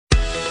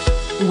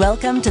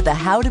Welcome to the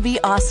How to Be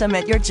Awesome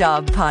at Your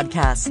Job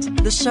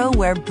podcast, the show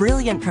where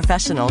brilliant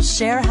professionals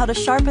share how to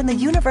sharpen the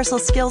universal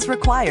skills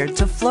required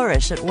to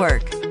flourish at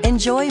work.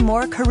 Enjoy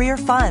more career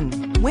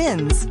fun,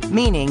 wins,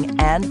 meaning,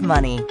 and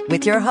money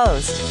with your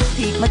host,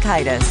 Pete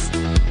Mockaitis.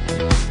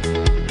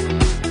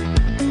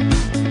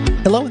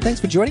 Hello, and thanks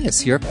for joining us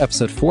here for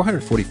episode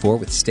 444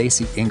 with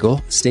Stacey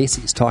Engel.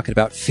 Stacey is talking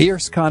about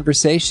fierce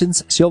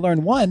conversations. She'll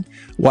learn 1,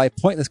 why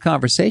pointless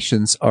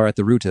conversations are at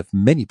the root of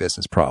many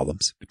business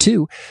problems.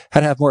 2,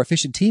 how to have more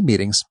efficient team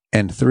meetings.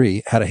 And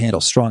 3, how to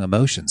handle strong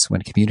emotions when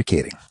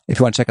communicating. If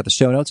you want to check out the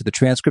show notes or the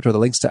transcript or the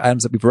links to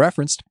items that we've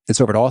referenced, it's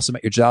over at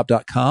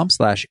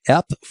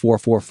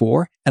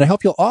awesomeatyourjob.com/ep444. And I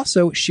hope you'll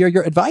also share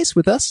your advice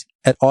with us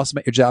at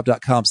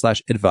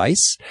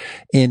awesomeatyourjob.com/advice,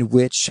 in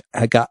which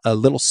I got a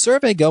little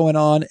survey going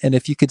on. And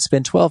if you could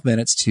spend 12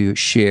 minutes to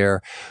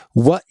share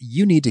what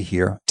you need to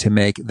hear to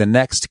make the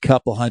next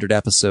couple hundred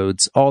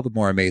episodes all the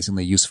more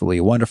amazingly, usefully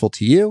wonderful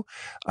to you,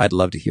 I'd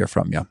love to hear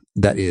from you.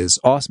 That is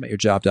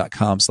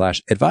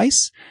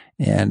awesomeatyourjob.com/advice.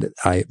 And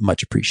I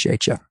much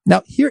appreciate you.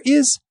 Now, here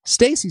is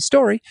Stacey's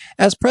story.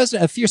 As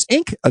president of Fierce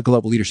Inc., a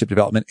global leadership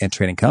development and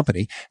training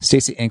company,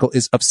 Stacey Engel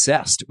is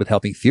obsessed with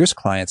helping Fierce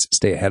clients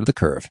stay ahead of the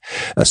curve.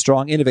 A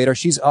strong innovator,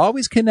 she's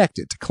always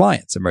connected to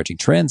clients, emerging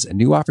trends, and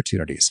new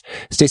opportunities.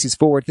 Stacey's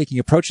forward-thinking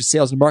approach to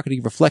sales and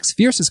marketing reflects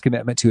Fierce's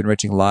commitment to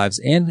enriching lives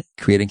and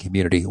creating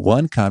community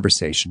one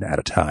conversation at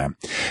a time.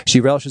 She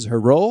relishes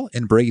her role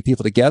in bringing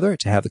people together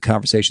to have the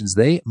conversations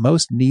they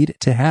most need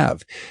to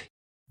have.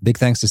 Big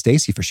thanks to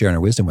Stacey for sharing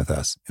her wisdom with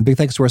us. And big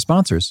thanks to our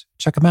sponsors.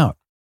 Check them out.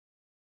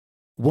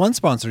 One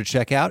sponsor to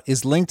check out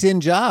is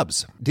LinkedIn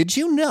Jobs. Did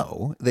you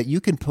know that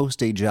you can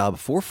post a job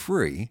for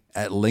free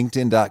at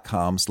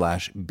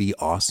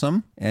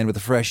linkedin.com/beawesome? And with a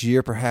fresh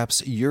year,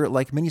 perhaps you're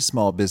like many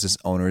small business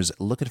owners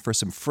looking for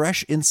some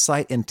fresh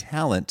insight and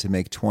talent to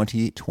make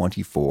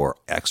 2024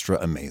 extra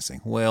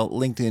amazing. Well,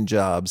 LinkedIn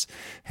Jobs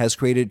has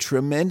created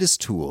tremendous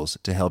tools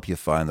to help you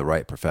find the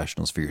right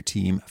professionals for your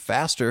team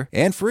faster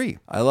and free.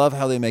 I love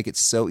how they make it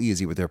so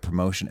easy with their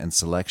promotion and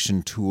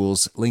selection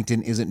tools.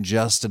 LinkedIn isn't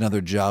just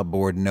another job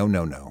board. No.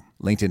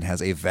 LinkedIn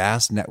has a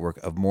vast network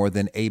of more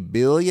than 1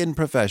 billion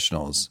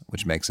professionals,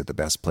 which makes it the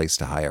best place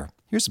to hire.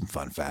 Here's some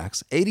fun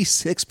facts.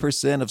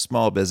 86% of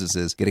small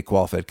businesses get a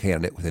qualified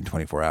candidate within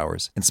 24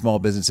 hours. And small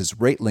businesses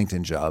rate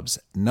LinkedIn Jobs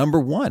number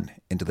 1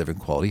 in delivering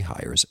quality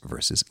hires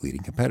versus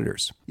leading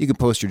competitors. You can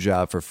post your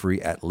job for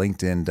free at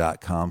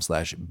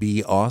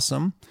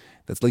linkedin.com/beawesome.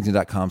 That's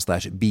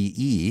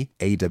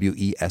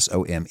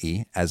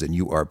linkedin.com/BEAWESOME, as in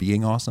you are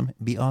being awesome,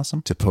 be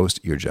awesome, to post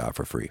your job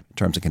for free.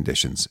 Terms and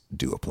conditions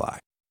do apply.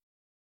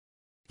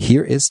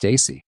 Here is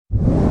Stacey.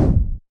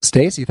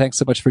 Stacey, thanks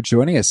so much for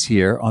joining us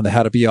here on the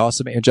How to Be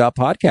Awesome at Your Job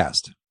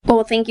podcast.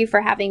 Well, thank you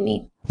for having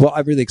me. Well,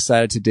 I'm really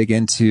excited to dig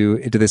into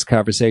this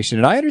conversation.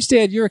 And I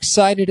understand you're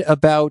excited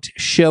about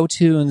show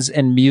tunes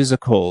and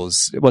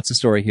musicals. What's the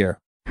story here?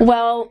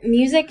 Well,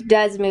 music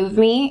does move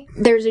me.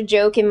 There's a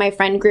joke in my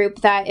friend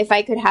group that if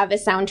I could have a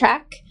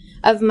soundtrack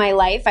of my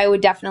life, I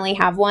would definitely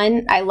have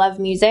one. I love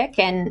music.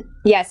 And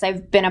yes,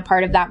 I've been a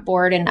part of that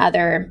board and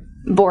other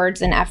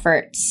boards and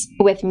efforts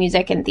with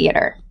music and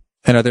theater.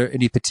 And are there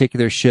any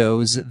particular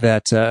shows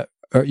that are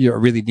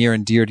really near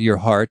and dear to your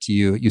heart?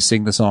 You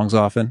sing the songs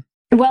often?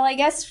 Well, I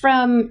guess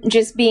from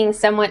just being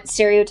somewhat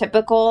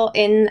stereotypical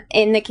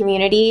in the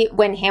community,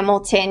 when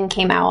Hamilton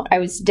came out, I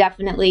was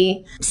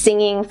definitely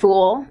singing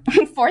Fool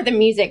for the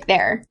music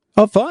there.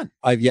 Oh, fun.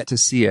 I've yet to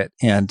see it,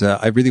 and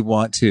I really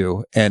want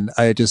to. And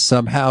I just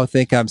somehow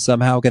think I'm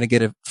somehow going to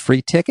get a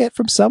free ticket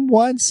from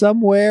someone,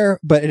 somewhere,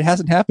 but it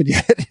hasn't happened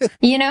yet.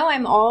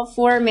 I'm all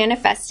for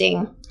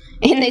manifesting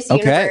in this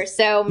universe,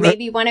 so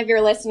maybe one of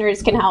your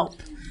listeners can help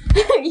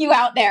you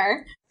out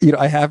there.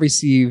 I have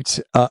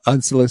received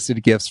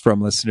unsolicited gifts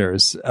from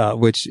listeners,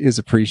 which is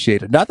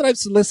appreciated. Not that I'm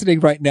soliciting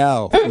right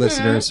now,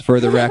 listeners, for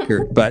the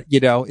record, but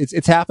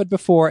it's happened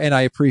before, and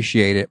I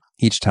appreciate it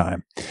each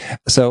time.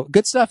 So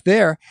good stuff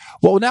there.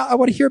 Well, now I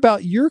want to hear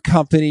about your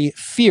company,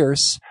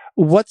 Fierce.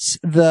 What's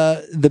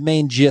the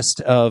main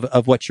gist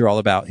of what you're all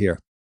about here?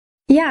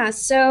 Yeah,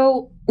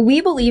 so we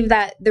believe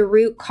that the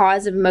root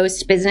cause of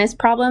most business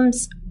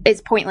problems is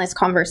pointless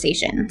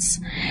conversations.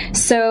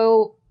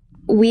 So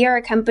we are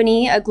a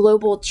company, a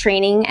global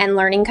training and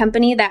learning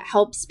company that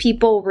helps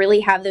people really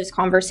have those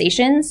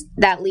conversations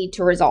that lead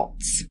to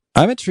results.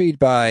 I'm intrigued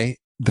by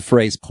the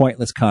phrase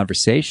pointless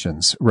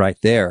conversations right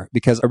there,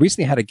 because I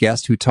recently had a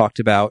guest who talked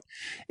about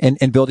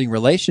in building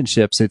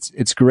relationships,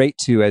 it's great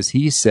to, as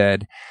he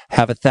said,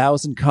 have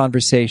 1,000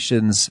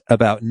 conversations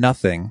about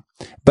nothing,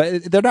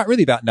 but they're not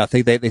really about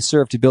nothing. They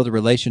serve to build a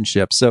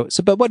relationship.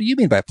 But what do you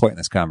mean by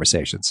pointless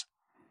conversations?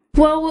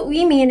 Well, what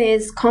we mean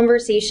is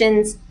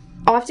conversations.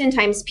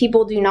 Oftentimes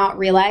people do not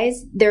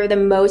realize they're the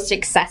most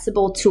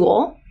accessible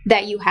tool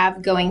that you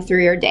have going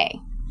through your day.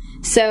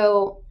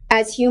 So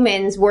as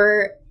humans,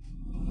 we're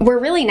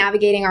really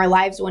navigating our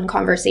lives one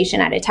conversation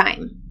at a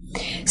time.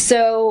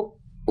 So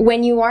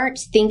when you aren't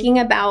thinking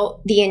about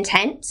the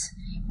intent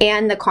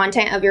and the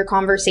content of your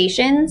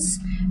conversations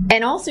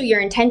and also your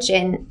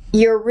intention,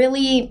 you're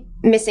really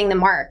missing the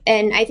mark.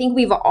 And I think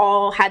we've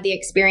all had the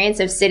experience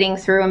of sitting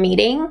through a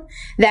meeting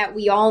that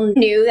we all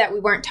knew that we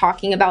weren't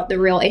talking about the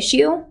real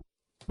issue,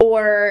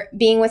 or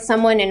being with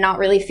someone and not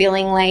really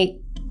feeling like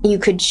you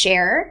could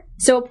share.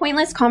 So a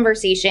pointless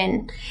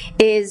conversation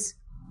is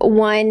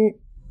one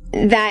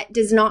that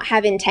does not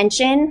have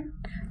intention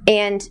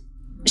and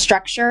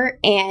structure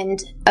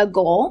and a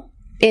goal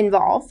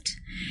involved.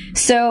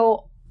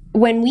 So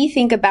when we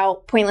think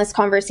about pointless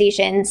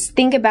conversations,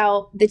 think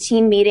about the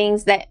team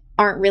meetings that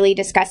aren't really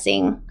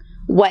discussing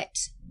what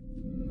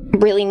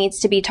really needs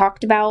to be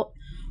talked about,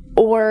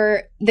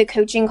 or the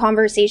coaching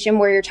conversation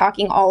where you're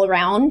talking all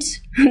around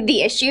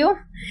the issue.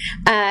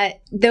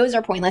 Those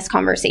are pointless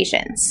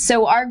conversations.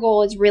 So our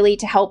goal is really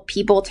to help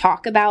people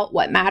talk about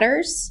what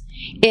matters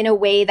in a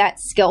way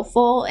that's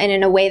skillful and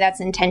in a way that's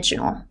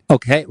intentional.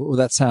 Okay, well,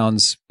 that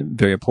sounds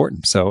very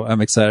important. So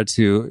I'm excited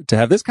to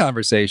have this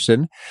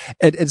conversation.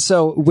 And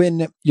so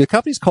when your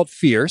company's called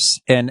Fierce,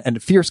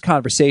 and Fierce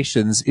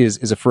Conversations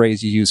is a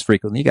phrase you use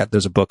frequently.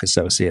 There's a book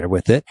associated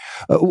with it.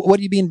 What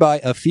do you mean by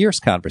a fierce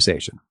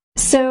conversation?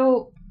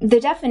 So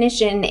the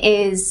definition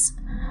is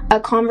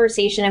a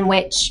conversation in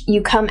which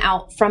you come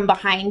out from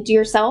behind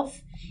yourself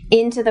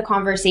into the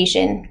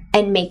conversation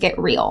and make it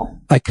real.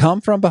 I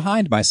come from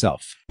behind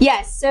myself.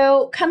 Yes.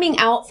 So coming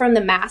out from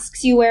the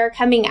masks you wear,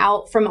 coming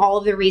out from all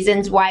of the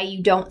reasons why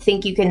you don't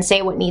think you can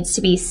say what needs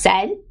to be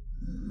said,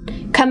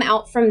 come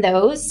out from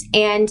those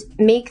and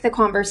make the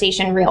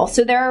conversation real.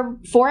 So there are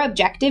 4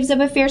 objectives of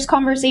a fierce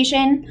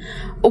conversation.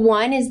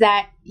 One is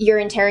that you're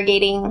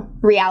interrogating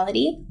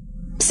reality.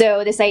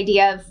 So this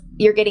idea of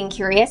you're getting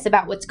curious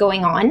about what's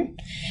going on.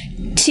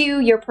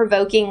 2, you're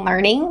provoking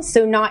learning.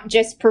 So not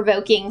just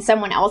provoking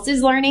someone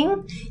else's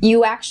learning,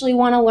 you actually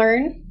want to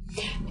learn.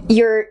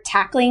 You're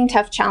tackling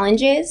tough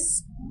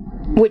challenges,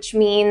 which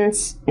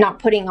means not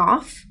putting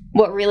off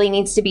what really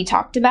needs to be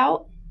talked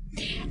about.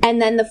 And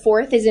then the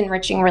 4th is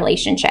enriching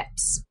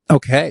relationships.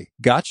 Okay,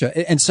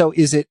 gotcha. And so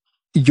is it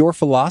your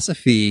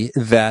philosophy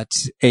that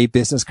a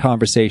business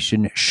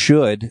conversation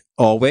should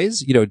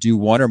always, do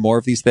one or more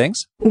of these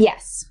things?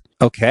 Yes.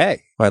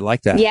 Okay. I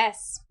like that.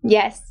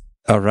 Yes.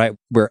 All right.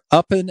 We're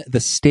upping the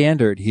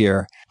standard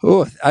here.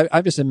 Oh,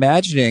 I'm just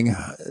imagining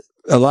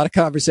a lot of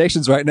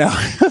conversations right now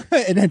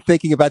and then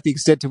thinking about the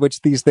extent to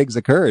which these things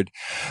occurred.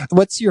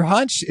 What's your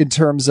hunch in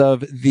terms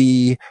of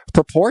the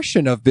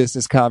proportion of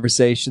business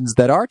conversations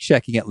that are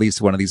checking at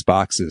least one of these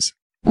boxes?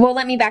 Well,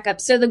 let me back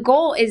up. So the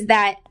goal is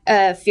that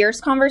a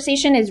fierce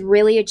conversation is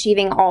really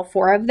achieving all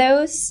 4 of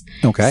those.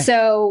 Okay.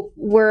 So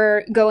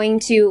we're going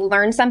to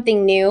learn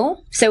something new.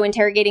 So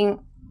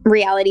interrogating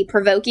reality,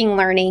 provoking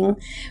learning.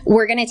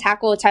 We're going to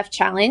tackle a tough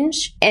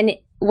challenge. And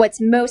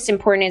what's most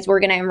important is we're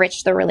going to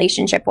enrich the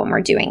relationship when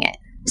we're doing it.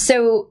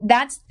 So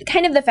that's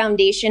kind of the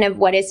foundation of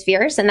what is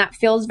fierce. And that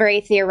feels very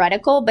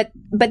theoretical. But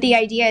the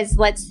idea is,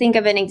 let's think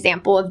of an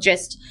example of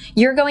just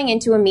you're going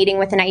into a meeting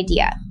with an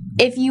idea.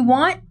 If you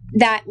want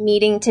that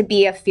meeting to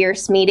be a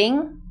fierce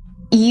meeting,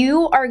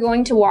 you are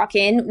going to walk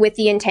in with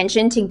the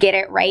intention to get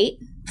it right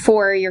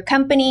for your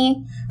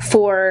company,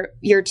 for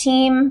your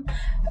team,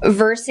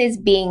 versus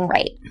being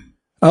right.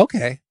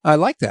 Okay. I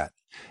like that.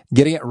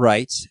 Getting it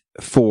right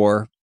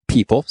for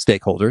people,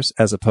 stakeholders,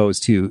 as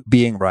opposed to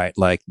being right,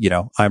 like,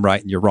 I'm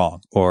right and you're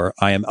wrong, or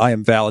I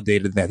am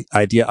validated that the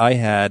idea I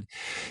had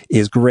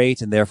is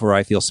great and therefore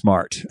I feel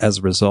smart as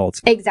a result.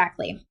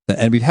 Exactly.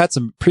 And we've had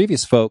some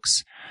previous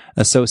folks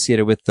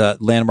associated with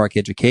Landmark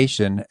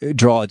Education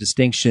draw a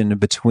distinction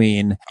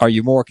between, are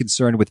you more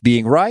concerned with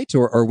being right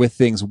or with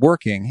things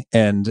working?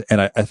 And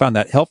I found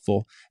that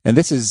helpful. And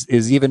this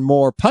is even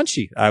more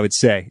punchy, I would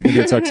say, in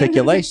its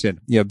articulation,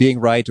 being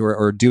right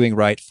or doing it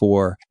right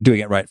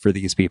for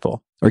these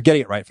people, or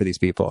getting it right for these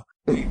people.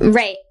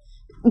 Right.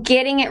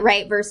 Getting it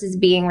right versus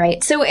being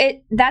right. So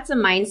that's a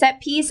mindset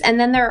piece. And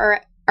then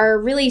there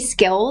are really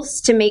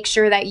skills to make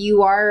sure that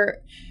you are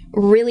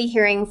really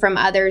hearing from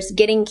others,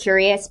 getting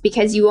curious,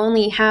 because you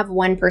only have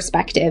one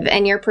perspective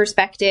and your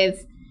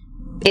perspective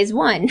is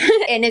one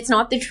and it's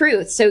not the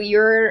truth. So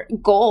your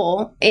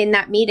goal in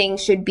that meeting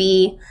should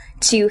be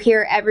to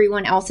hear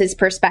everyone else's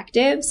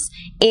perspectives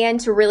and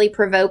to really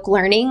provoke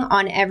learning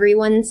on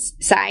everyone's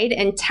side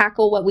and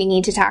tackle what we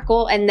need to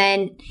tackle. And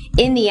then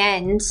in the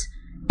end,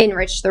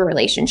 enrich the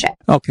relationship.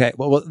 Okay.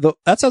 Well,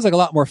 that sounds like a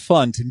lot more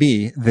fun to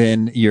me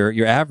than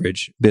your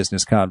average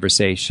business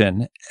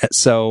conversation.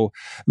 So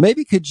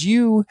maybe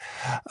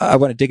I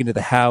want to dig into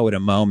the how in a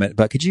moment,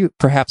 but could you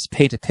perhaps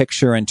paint a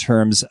picture in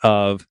terms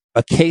of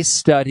a case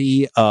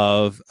study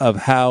of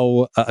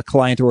how a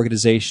client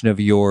organization of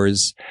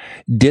yours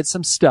did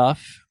some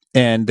stuff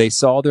and they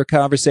saw their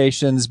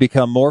conversations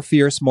become more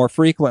fierce more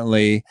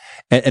frequently,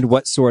 and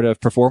what sort of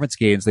performance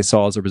gains they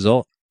saw as a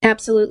result?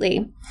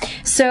 Absolutely.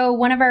 So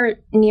one of our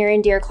near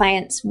and dear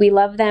clients, we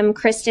love them,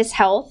 Christus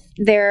Health.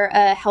 They're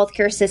a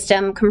healthcare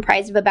system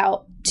comprised of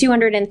about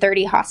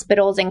 230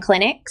 hospitals and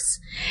clinics,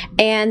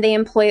 and they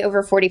employ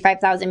over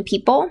 45,000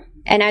 people.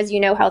 And as you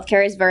know,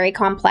 healthcare is very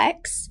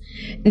complex.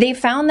 They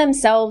found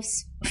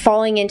themselves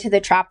falling into the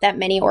trap that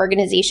many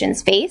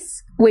organizations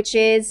face, which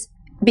is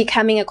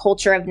becoming a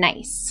culture of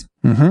nice.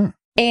 Mm-hmm.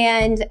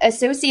 And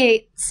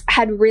associates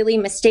had really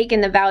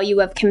mistaken the value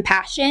of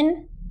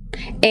compassion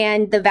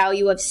and the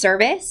value of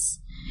service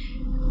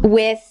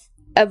with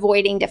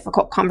avoiding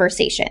difficult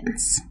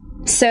conversations.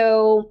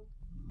 So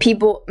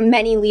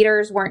many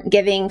leaders weren't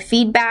giving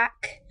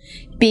feedback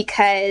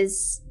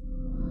because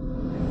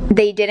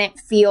they didn't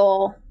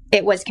feel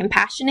it was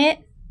compassionate,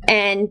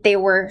 and they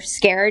were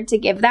scared to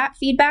give that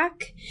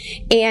feedback,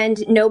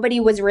 and nobody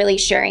was really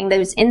sharing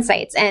those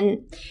insights.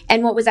 And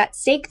what was at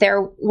stake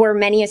there were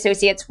many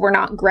associates were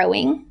not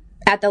growing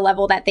at the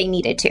level that they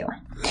needed to.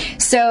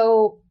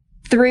 So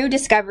through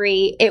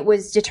discovery, it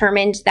was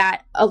determined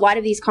that a lot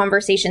of these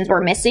conversations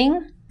were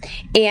missing,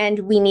 and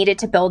we needed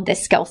to build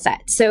this skill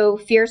set. So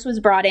Fierce was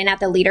brought in at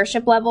the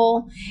leadership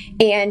level,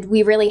 and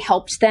we really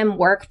helped them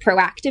work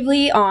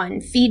proactively on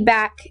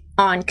feedback,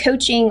 on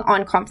coaching,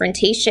 on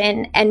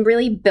confrontation, and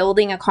really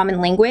building a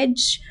common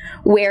language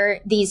where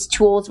these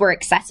tools were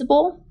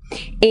accessible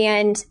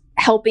and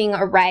helping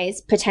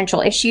arise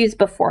potential issues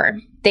before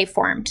they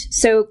formed.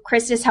 So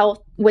Christus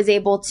Health was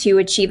able to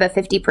achieve a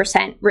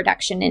 50%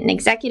 reduction in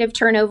executive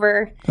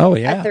turnover. Oh,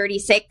 yeah. A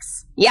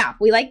 36. Yeah,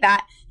 we like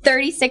that.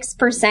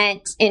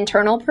 36%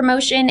 internal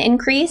promotion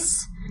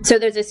increase. So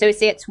those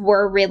associates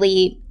were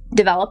really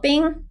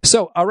developing.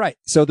 So, all right.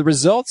 So the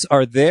results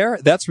are there.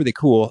 That's really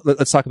cool.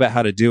 Let's talk about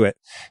how to do it.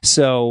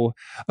 So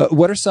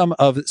what are some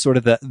of sort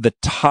of the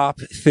top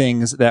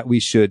things that we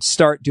should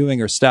start doing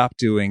or stop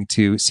doing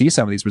to see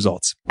some of these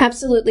results?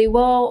 Absolutely.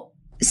 Well,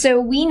 so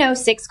we know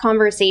 6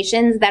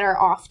 conversations that are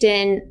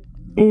often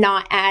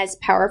not as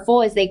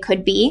powerful as they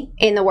could be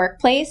in the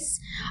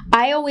workplace.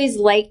 I always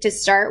like to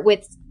start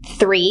with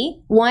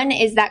 3. One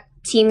is that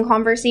team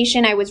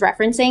conversation I was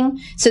referencing.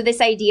 So this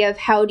idea of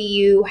how do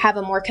you have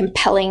a more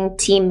compelling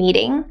team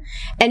meeting?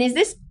 And is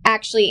this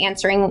actually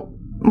answering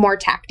more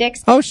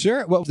tactics? Oh,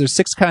 sure. Well, there's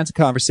 6 kinds of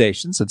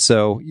conversations. And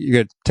so you're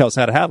going to tell us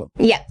how to have them.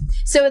 Yeah.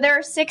 So there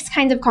are 6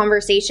 kinds of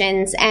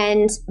conversations.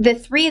 And the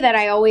 3 that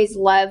I always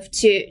love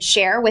to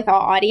share with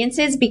all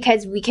audiences,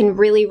 because we can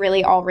really,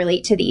 really all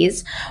relate to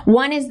these.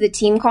 One is the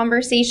team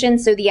conversation.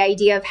 So the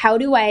idea of how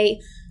do I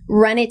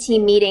run a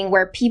team meeting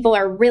where people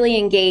are really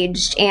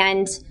engaged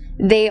and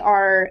they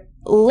are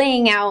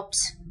laying out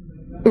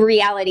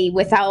reality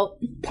without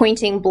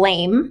pointing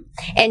blame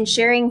and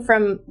sharing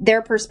from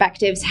their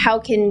perspectives, how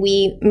can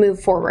we move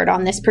forward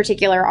on this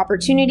particular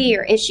opportunity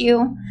or issue?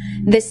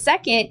 The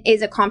second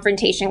is a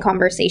confrontation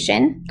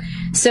conversation.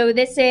 So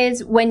this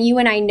is when you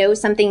and I know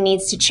something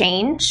needs to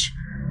change.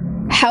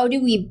 How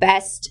do we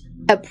best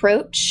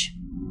approach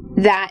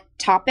that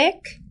topic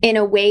in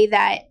a way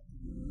that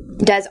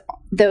does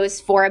those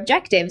 4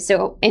 objectives?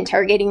 So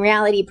interrogating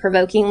reality,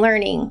 provoking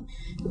learning,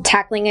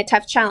 tackling a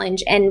tough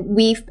challenge. And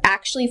we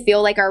actually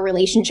feel like our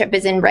relationship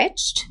is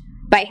enriched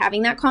by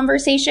having that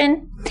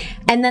conversation.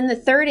 And then the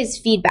third is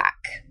feedback.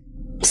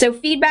 So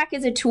feedback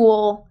is a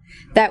tool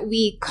that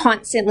we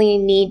constantly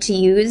need to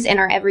use in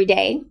our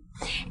everyday.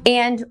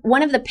 And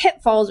one of the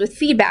pitfalls with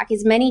feedback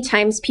is many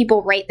times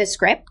people write the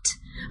script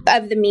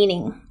of the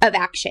meaning of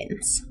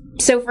actions.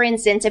 So for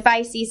instance, if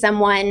I see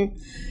someone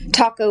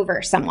talk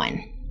over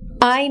someone,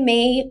 I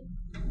may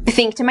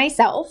think to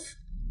myself,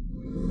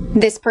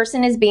 this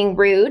person is being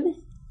rude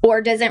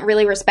or doesn't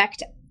really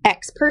respect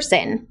X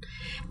person.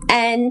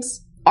 And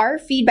our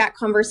feedback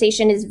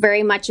conversation is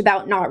very much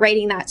about not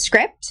writing that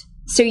script.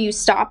 So you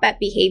stop at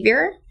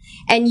behavior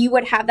and you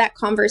would have that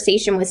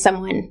conversation with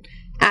someone,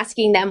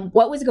 asking them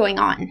what was going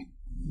on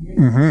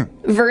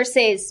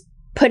versus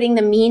putting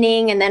the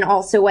meaning and then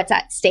also what's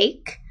at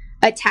stake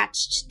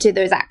attached to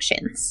those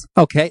actions.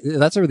 Okay,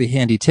 that's a really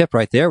handy tip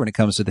right there when it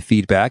comes to the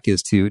feedback,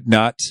 is to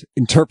not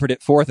interpret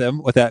it for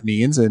them, what that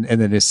means, and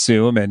then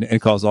assume and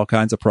cause all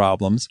kinds of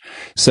problems.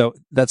 So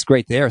that's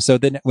great there. So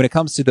then when it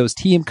comes to those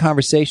team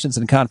conversations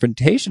and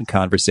confrontation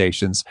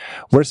conversations,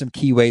 what are some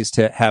key ways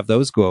to have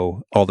those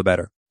go all the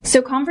better?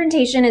 So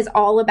confrontation is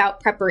all about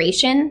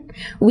preparation.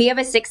 We have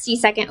a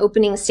 60-second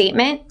opening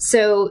statement.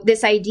 So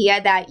this idea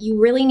that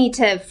you really need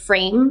to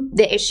frame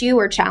the issue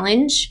or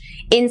challenge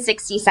in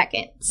 60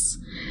 seconds,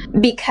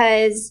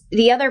 because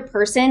the other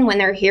person, when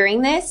they're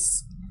hearing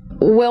this,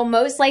 will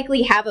most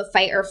likely have a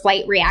fight or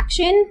flight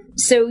reaction.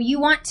 So you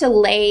want to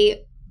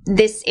lay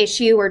this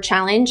issue or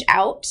challenge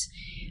out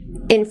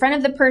in front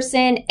of the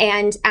person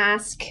and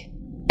ask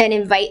and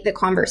invite the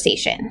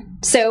conversation.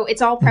 So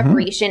it's all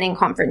preparation and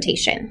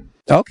confrontation.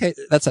 Okay,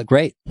 that's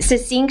great.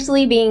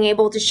 Succinctly being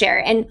able to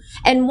share.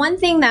 And one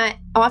thing that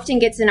often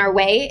gets in our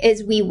way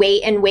is we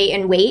wait and wait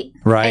and wait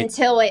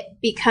until it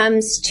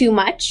becomes too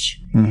much.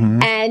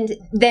 And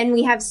then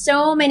we have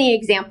so many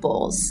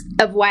examples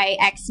of why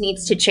X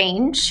needs to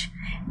change.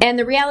 And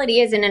the reality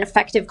is, in an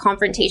effective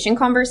confrontation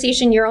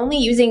conversation, you're only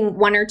using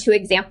 1 or 2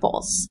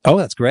 examples. Oh,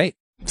 that's great.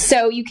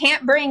 So you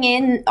can't bring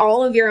in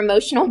all of your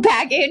emotional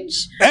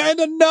baggage. And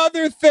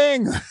another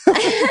thing.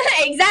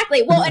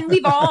 Exactly. Well, and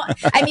we call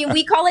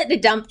it the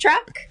dump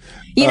truck.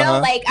 You know,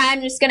 like,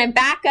 I'm just going to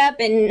back up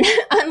and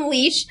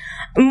unleash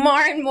more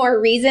and more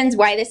reasons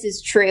why this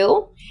is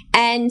true.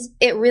 And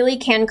it really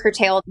can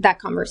curtail that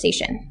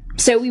conversation.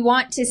 So we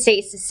want to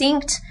stay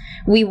succinct.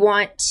 We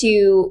want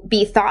to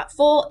be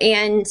thoughtful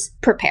and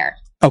prepare.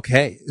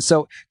 Okay.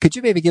 So could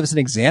you maybe give us an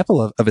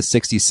example of a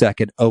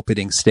 60-second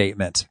opening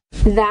statement?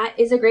 That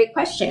is a great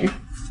question.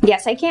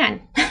 Yes, I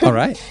can. All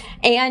right.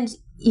 And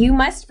you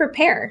must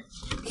prepare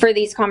for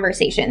these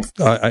conversations.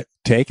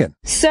 Taken.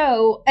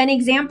 So an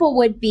example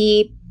would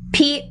be,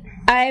 Pete,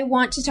 I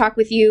want to talk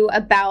with you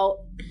about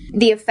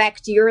the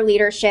effect your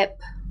leadership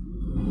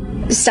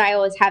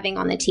style is having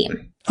on the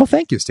team. Oh,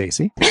 thank you,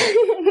 Stacy.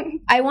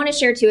 I want to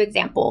share 2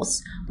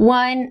 examples.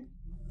 One,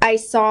 I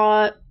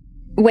saw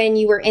when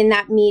you were in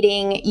that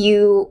meeting,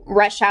 you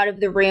rush out of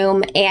the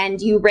room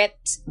and you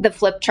ripped the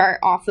flip chart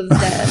off of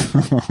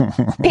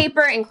the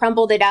paper and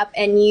crumbled it up,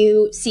 and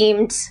you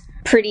seemed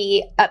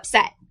pretty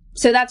upset.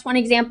 So that's one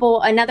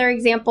example. Another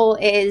example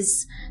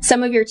is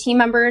some of your team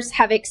members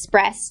have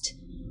expressed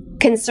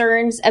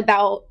concerns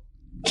about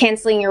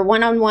canceling your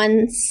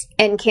one-on-ones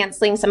and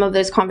canceling some of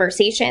those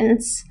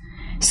conversations.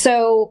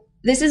 So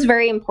this is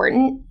very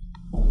important,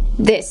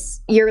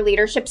 your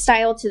leadership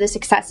style to the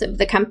success of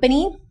the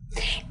company.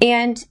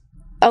 And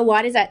a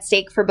lot is at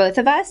stake for both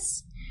of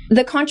us.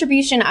 The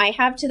contribution I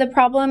have to the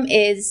problem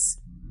is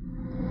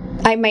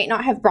I might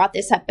not have brought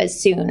this up as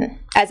soon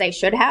as I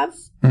should have.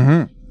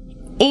 Mm-hmm.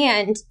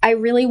 And I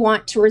really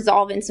want to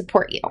resolve and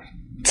support you.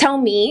 Tell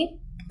me,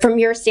 from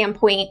your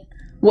standpoint,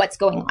 what's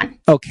going on.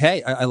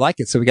 Okay, I like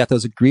it. So we got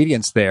those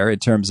ingredients there in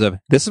terms of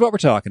this is what we're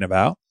talking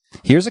about.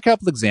 Here's a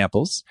couple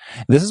examples.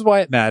 This is why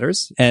it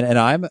matters. And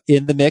I'm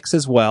in the mix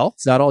as well.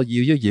 It's not all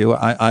you.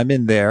 I'm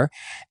in there.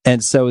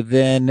 And so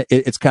then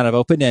it's kind of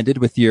open-ended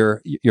with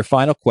your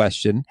final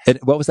question. And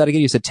what was that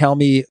again? You said, tell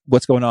me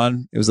what's going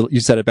on. You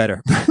said it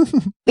better.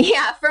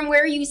 Yeah. From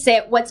where you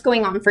sit, what's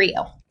going on for you?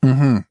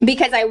 Mm-hmm.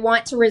 Because I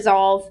want to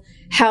resolve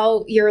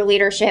how your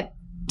leadership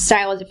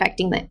style is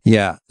affecting that.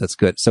 Yeah, that's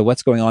good. So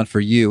what's going on for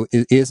you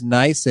is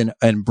nice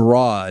and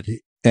broad.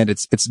 And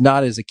it's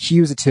not as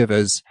accusative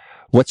as,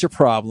 what's your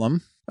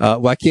problem?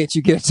 Why can't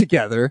you get it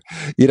together?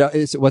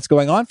 It's what's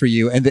going on for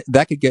you. And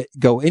that could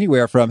go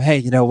anywhere from, hey,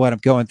 you know what? I'm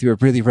going through a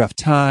really rough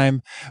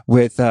time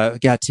with,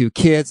 got 2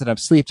 kids and I'm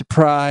sleep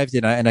deprived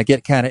and I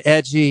get kind of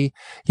edgy,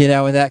 in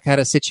that kind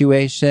of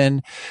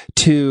situation,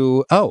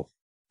 to, oh,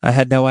 I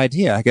had no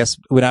idea. I guess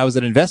when I was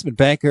an investment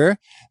banker,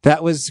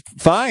 that was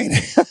fine.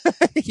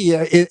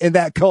 Yeah, in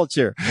that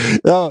culture.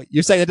 Oh,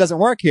 you're saying it doesn't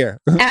work here.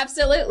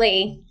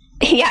 Absolutely.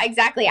 Yeah,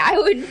 exactly. I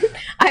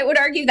would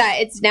argue that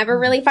it's never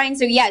really fine.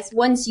 So yes,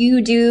 once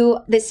you do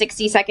the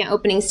 60-second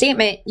opening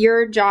statement,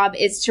 your job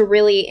is to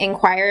really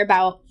inquire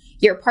about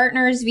your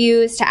partner's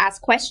views, to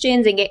ask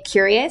questions and get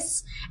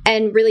curious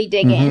and really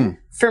dig in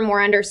for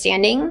more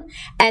understanding.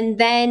 And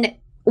then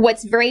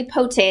what's very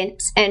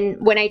potent, and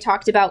when I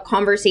talked about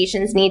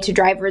conversations need to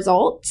drive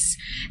results,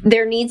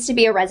 there needs to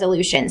be a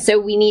resolution. So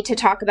we need to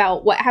talk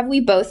about, what have we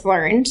both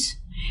learned?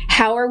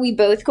 How are we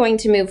both going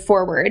to move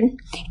forward,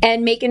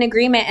 and make an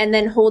agreement and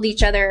then hold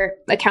each other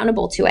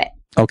accountable to it?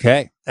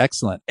 Okay,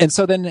 excellent. And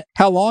so then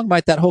how long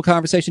might that whole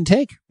conversation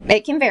take?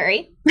 It can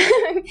vary.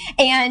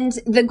 And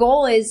the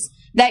goal is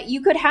that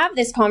you could have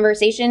this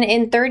conversation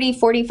in 30,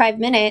 45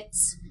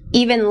 minutes,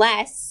 even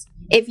less,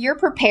 if you're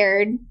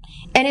prepared.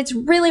 And it's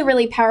really,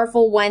 really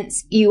powerful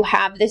once you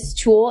have this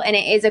tool and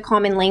it is a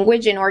common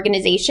language in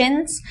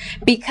organizations,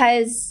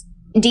 because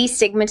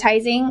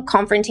destigmatizing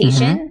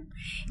confrontation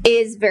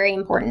is very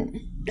important.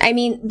 I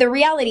mean, the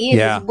reality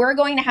is we're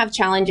going to have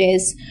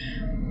challenges.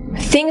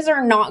 Things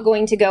are not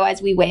going to go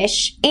as we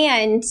wish.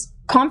 And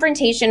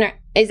confrontation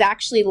is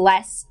actually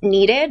less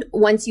needed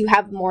once you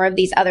have more of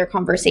these other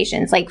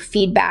conversations like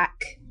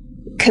feedback,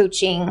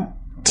 coaching,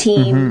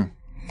 team.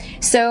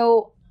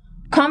 So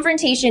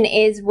confrontation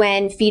is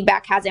when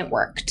feedback hasn't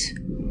worked.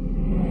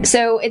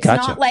 So it's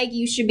not like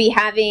you should be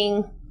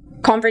having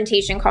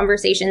confrontation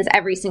conversations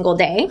every single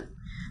day.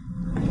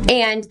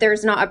 And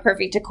there's not a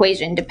perfect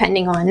equation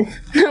depending on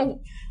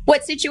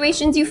what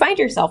situations you find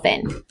yourself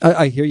in.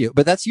 I hear you.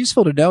 But that's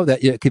useful to know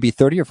that it could be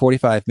 30 or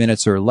 45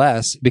 minutes or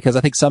less, because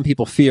I think some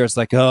people fear it's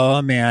like,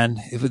 oh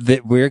man,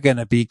 that we're going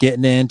to be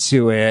getting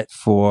into it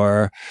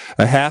for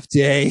a half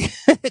day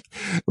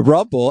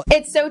rumble.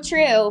 It's so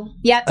true.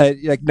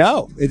 Yep.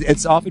 No,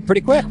 it's often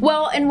pretty quick.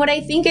 Well, and what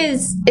I think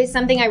is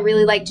something I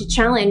really like to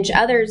challenge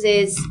others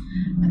is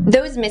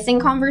those missing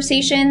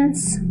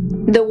conversations.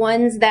 The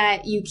ones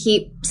that you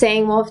keep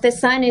saying, well, if the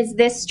sun is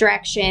this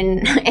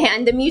direction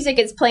and the music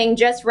is playing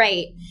just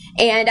right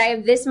and I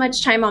have this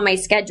much time on my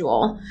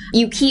schedule,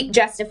 you keep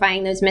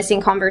justifying those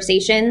missing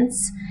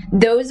conversations.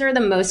 Those are the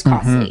most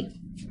costly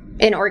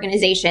in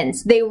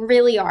organizations. They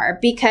really are,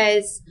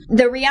 because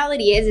the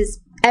reality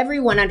is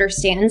everyone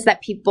understands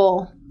that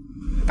people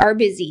are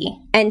busy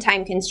and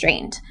time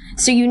constrained.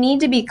 So you need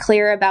to be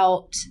clear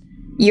about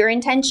your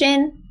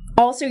intention,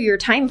 also your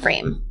time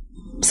frame.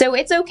 So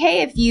it's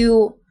okay if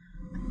you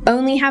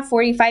only have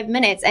 45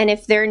 minutes. And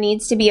if there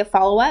needs to be a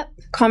follow-up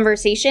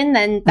conversation,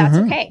 then that's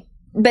okay.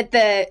 But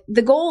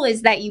the goal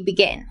is that you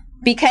begin,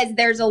 because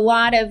there's a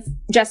lot of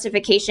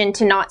justification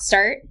to not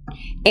start.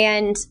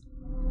 And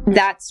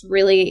that's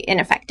really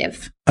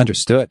ineffective.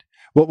 Understood.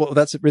 Well,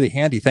 that's really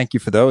handy. Thank you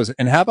for those.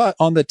 And how about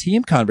on the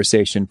team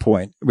conversation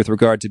point with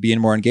regard to being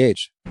more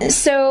engaged?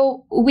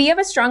 So we have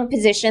a strong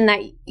position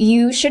that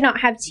you should not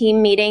have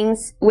team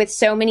meetings with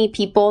so many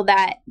people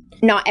that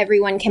not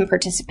everyone can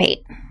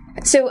participate.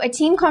 So a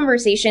team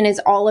conversation is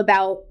all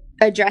about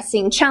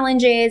addressing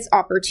challenges,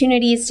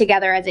 opportunities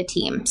together as a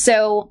team.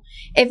 So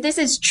if this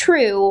is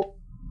true,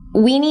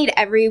 we need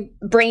every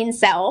brain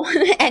cell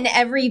and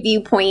every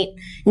viewpoint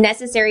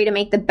necessary to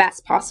make the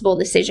best possible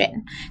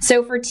decision.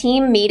 So for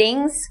team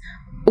meetings,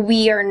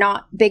 we are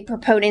not big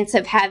proponents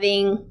of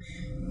having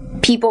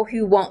people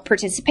who won't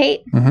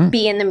participate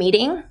be in the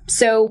meeting.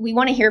 So we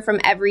want to hear from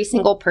every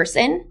single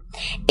person.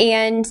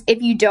 And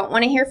if you don't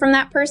want to hear from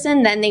that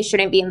person, then they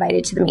shouldn't be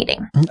invited to the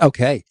meeting.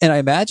 Okay. And I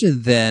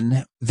imagine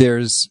then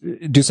do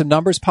some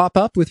numbers pop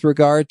up with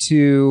regard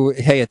to,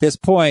 hey, at this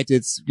point,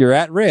 you're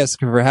at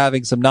risk for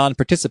having some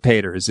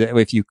non-participators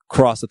if you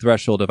cross the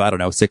threshold of, I don't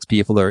know, 6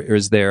 people, or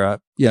is there a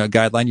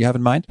guideline you have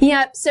in mind?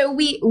 Yeah. So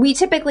we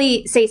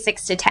typically say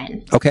 6 to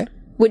 10. Okay.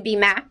 Would be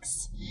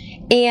max.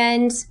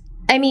 And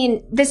I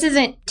mean, this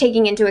isn't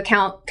taking into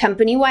account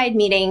company-wide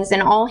meetings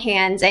and all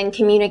hands and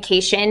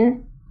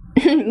communication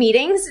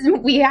meetings.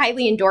 We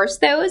highly endorse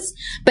those.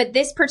 But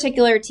this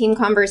particular team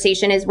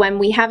conversation is when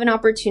we have an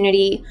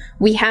opportunity,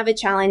 we have a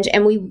challenge,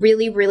 and we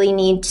really, really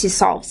need to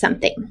solve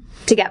something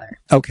together.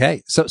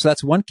 Okay. So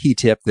that's one key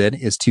tip then,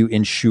 is to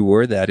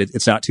ensure that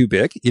it's not too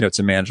big. It's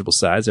a manageable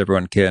size.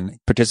 Everyone can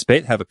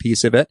participate, have a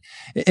piece of it.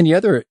 Any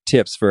other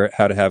tips for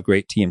how to have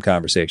great team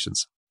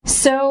conversations?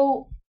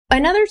 So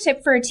another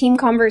tip for a team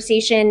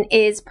conversation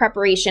is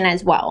preparation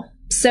as well.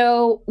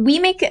 So we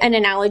make an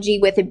analogy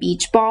with a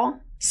beach ball.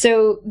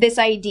 So this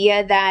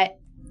idea that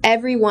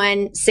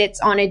everyone sits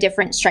on a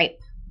different stripe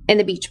in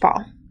the beach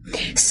ball.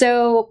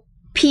 So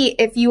Pete,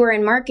 if you were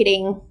in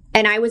marketing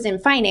and I was in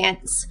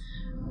finance,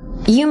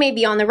 you may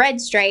be on the red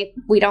stripe.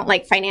 We don't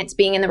like finance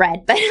being in the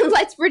red, but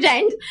let's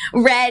pretend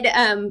red.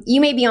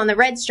 You may be on the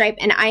red stripe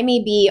and I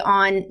may be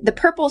on the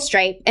purple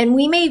stripe, and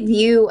we may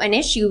view an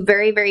issue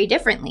very, very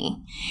differently.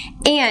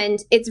 And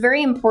it's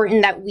very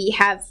important that we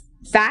have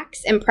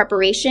facts and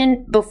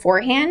preparation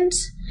beforehand,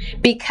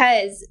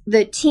 because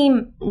the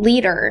team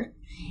leader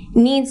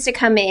needs to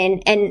come in,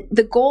 and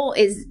the goal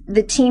is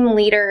the team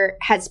leader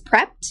has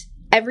prepped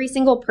every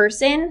single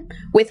person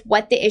with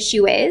what the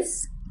issue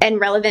is and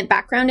relevant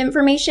background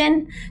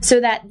information, so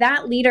that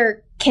that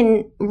leader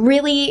can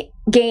really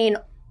gain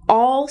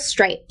all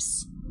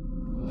stripes,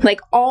 like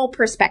all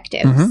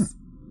perspectives.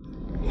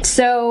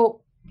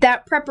 So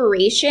that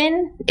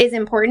preparation is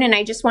important. And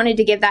I just wanted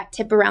to give that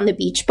tip around the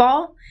beach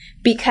ball,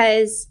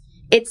 because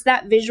it's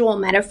that visual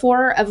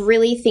metaphor of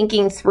really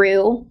thinking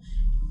through.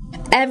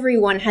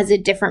 Everyone has a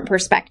different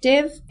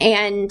perspective.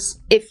 And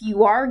if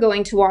you are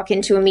going to walk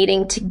into a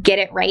meeting to get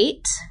it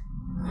right,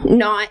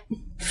 not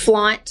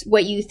flaunt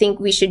what you think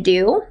we should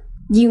do,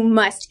 you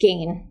must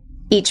gain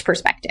each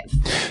perspective.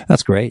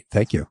 That's great.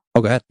 Thank you.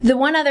 Oh, go ahead. The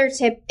one other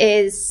tip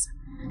is,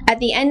 at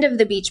the end of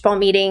the beach ball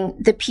meeting,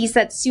 the piece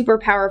that's super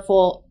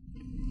powerful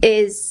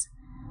is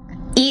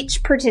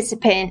each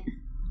participant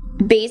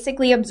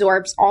basically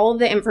absorbs all of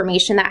the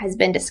information that has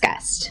been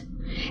discussed.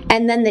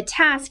 And then the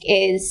task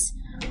is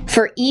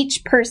for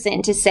each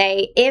person to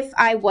say, if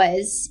I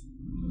was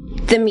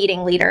the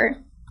meeting leader,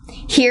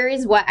 here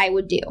is what I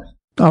would do.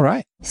 All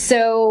right.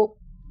 So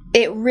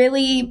it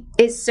really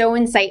is so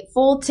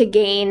insightful to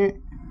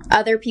gain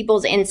other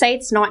people's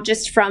insights, not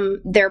just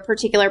from their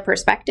particular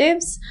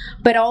perspectives,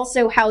 but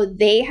also how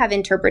they have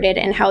interpreted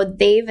and how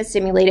they've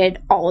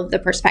assimilated all of the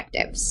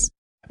perspectives.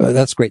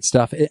 That's great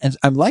stuff. And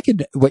I'm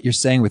liking what you're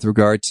saying with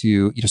regard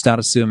to just not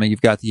assuming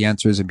you've got the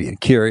answers and being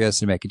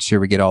curious and making sure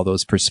we get all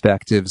those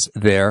perspectives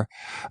there.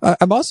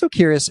 I'm also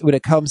curious when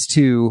it comes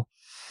to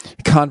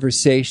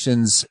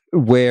conversations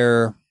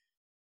where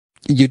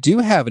you do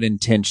have an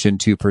intention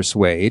to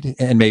persuade,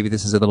 and maybe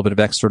this is a little bit of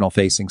external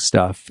facing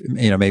stuff.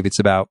 Maybe it's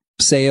about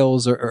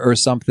sales or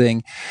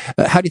something.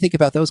 How do you think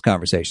about those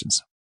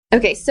conversations?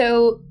 Okay,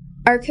 so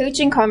our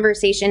coaching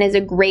conversation is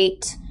a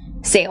great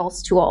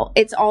sales tool.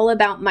 It's all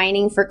about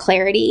mining for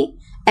clarity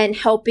and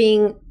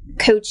helping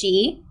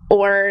coachee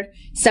or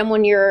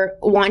someone you're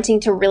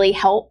wanting to really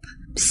help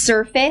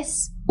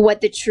surface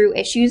what the true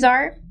issues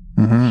are.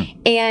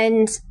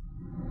 And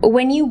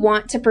when you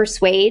want to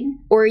persuade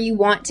or you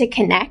want to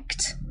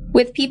connect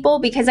with people,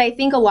 because I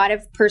think a lot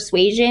of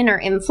persuasion or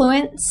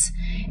influence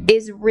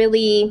is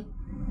really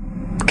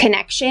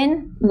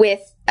connection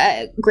with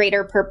a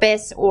greater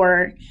purpose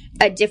or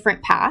a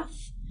different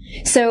path.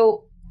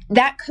 So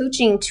that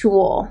coaching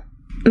tool,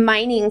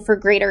 mining for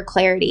greater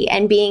clarity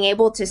and being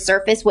able to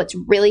surface what's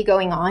really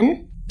going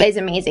on, is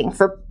amazing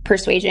for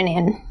persuasion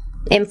and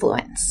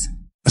influence.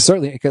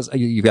 Certainly, because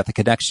you've got the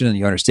connection and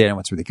you understand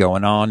what's really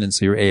going on. And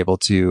so you're able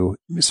to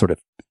sort of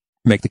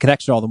make the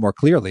connection all the more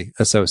clearly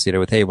associated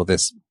with, hey, well,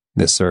 this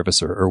this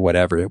service or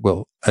whatever. It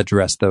will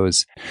address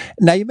those.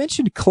 Now, you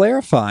mentioned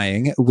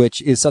clarifying,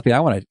 which is something I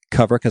want to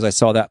cover because I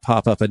saw that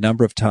pop up a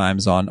number of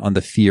times on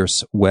the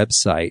Fierce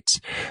website.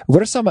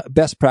 What are some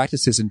best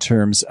practices in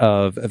terms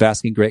of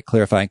asking great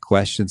clarifying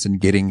questions and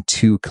getting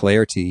to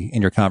clarity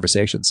in your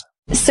conversations?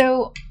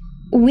 So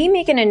we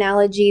make an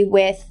analogy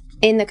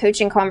in the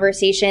coaching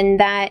conversation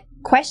that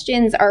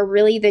questions are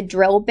really the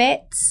drill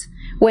bits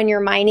when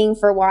you're mining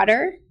for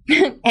water.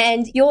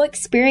 And you'll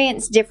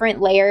experience different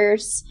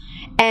layers.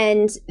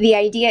 And the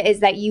idea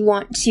is that you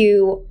want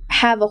to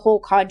have a whole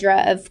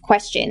cadre of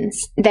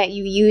questions that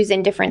you use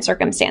in different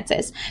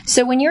circumstances.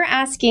 So when you're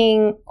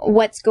asking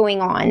what's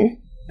going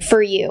on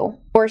for you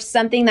or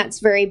something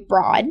that's very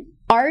broad,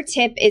 our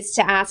tip is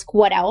to ask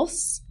what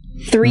else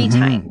 3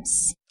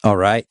 times. All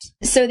right.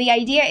 So the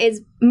idea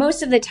is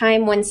most of the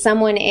time when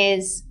someone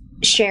is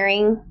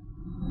sharing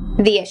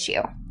the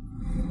issue.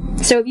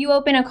 So if you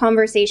open a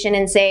conversation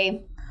and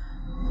say,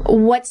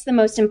 what's the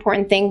most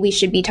important thing we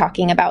should be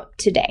talking about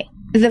today?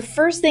 The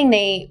first thing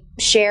they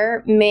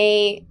share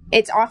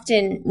it's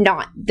often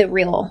not the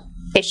real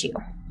issue.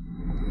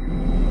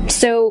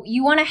 So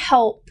you want to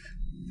help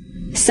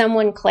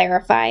someone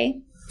clarify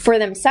for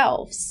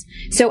themselves.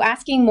 So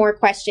asking more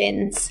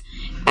questions,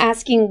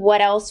 asking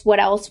what else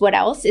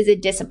is a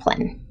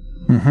discipline.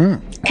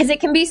 Because it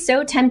can be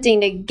so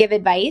tempting to give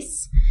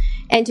advice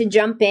and to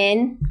jump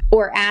in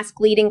or ask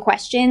leading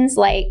questions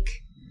like,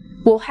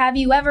 well, have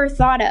you ever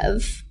thought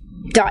of ...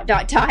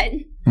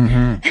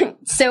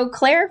 So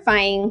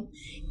clarifying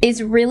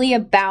is really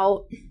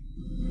about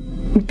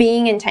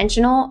being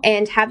intentional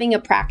and having a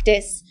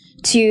practice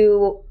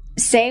to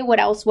say what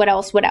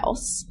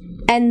else.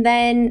 And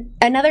then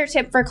another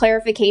tip for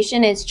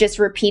clarification is just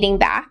repeating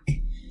back,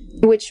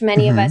 which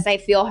many of us, I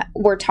feel,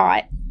 were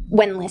taught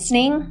when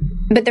listening.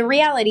 But the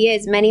reality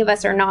is many of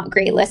us are not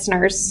great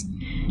listeners.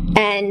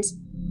 And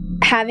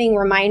having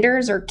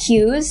reminders or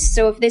cues.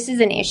 So if this is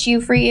an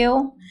issue for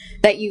you,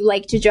 that you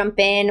like to jump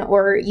in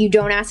or you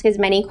don't ask as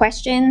many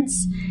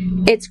questions,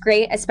 it's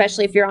great,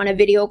 especially if you're on a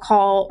video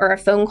call or a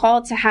phone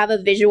call, to have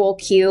a visual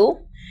cue,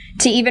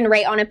 to even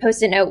write on a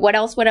Post-it note, what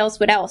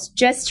else,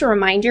 just to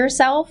remind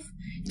yourself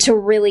to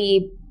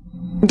really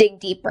dig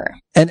deeper.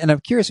 And I'm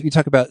curious, you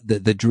talk about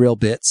the drill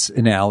bits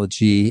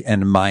analogy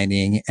and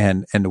mining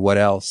and what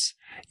else.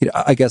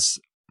 I guess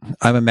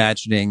I'm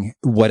imagining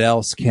what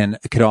else can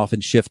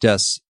often shift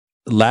us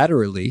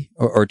laterally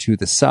or to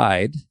the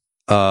side.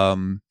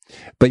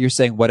 But you're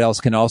saying what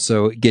else can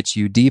also get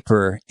you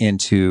deeper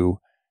into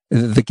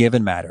the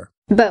given matter?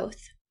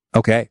 Both.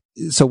 Okay.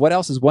 So what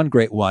else is one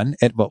great one?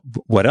 And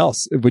what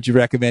else would you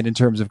recommend in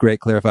terms of great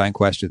clarifying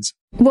questions?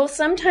 Well,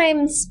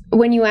 sometimes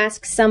when you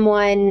ask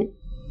someone,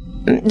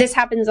 this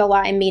happens a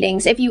lot in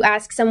meetings. If you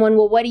ask someone,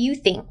 well, what do you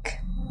think?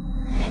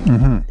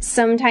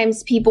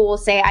 Sometimes people will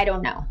say, I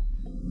don't know.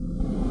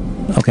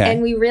 Okay.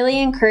 And we really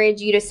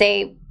encourage you to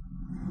say,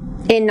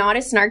 in not a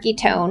snarky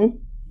tone,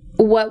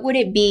 what would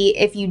it be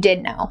if you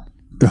did know?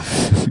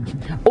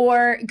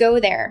 Or go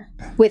there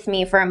with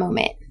me for a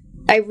moment.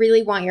 I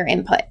really want your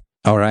input.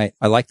 All right.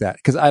 I like that.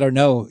 Because I don't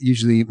know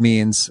usually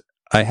means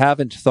I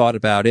haven't thought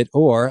about it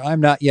or I'm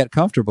not yet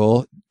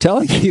comfortable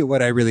telling you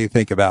what I really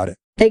think about it.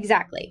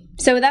 Exactly.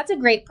 So that's a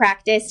great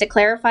practice to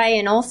clarify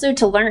and also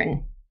to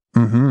learn.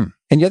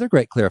 Any other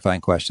great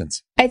clarifying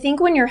questions? I think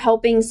when you're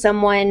helping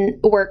someone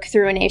work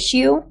through an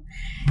issue,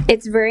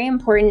 it's very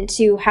important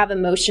to have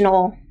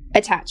emotional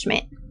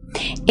attachment.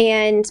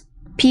 And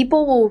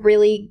people will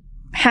really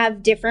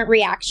have different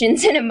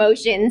reactions and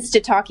emotions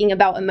to talking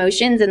about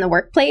emotions in the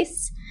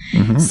workplace.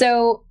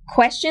 So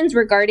questions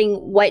regarding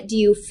what do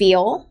you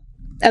feel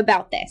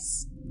about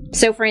this?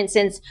 So for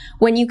instance,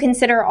 when you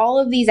consider all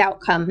of these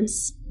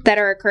outcomes that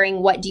are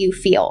occurring, what do you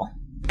feel?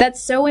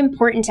 That's so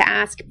important to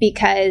ask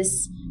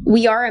because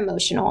we are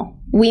emotional.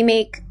 We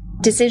make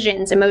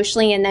decisions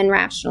emotionally and then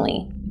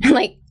rationally.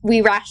 Like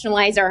we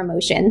rationalize our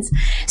emotions.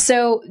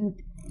 So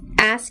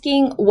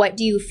asking what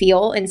do you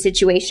feel in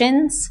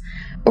situations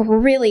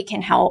really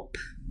can help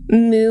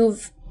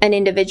move an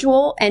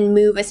individual and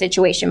move a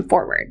situation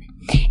forward.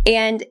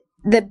 And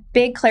the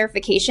big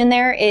clarification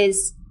there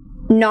is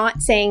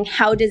not saying,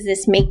 how does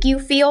this make you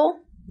feel?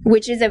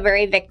 Which is a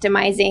very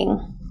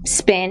victimizing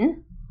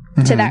spin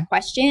to that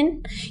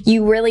question.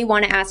 You really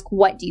want to ask,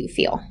 what do you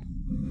feel?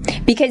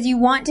 Because you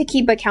want to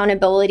keep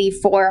accountability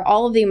for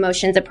all of the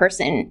emotions a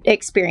person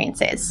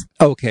experiences.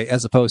 Okay,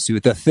 as opposed to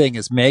the thing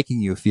is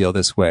making you feel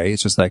this way.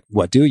 It's just like,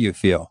 what do you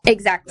feel?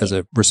 Exactly. As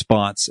a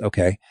response.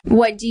 Okay.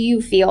 What do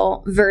you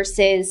feel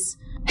versus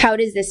how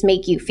does this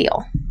make you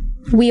feel?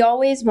 We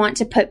always want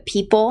to put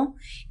people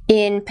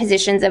in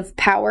positions of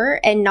power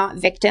and not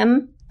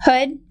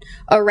victimhood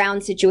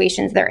around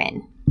situations they're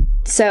in.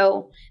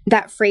 So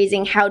that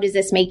phrasing, how does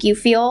this make you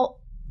feel,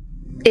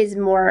 is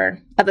more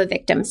of a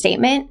victim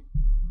statement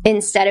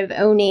instead of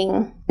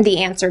owning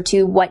the answer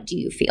to what do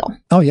you feel.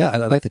 Oh, yeah. I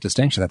like the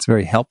distinction. That's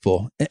very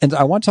helpful. And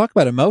I want to talk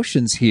about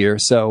emotions here.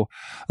 So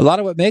a lot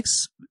of what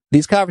makes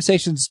these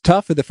conversations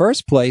tough in the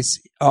first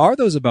place are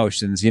those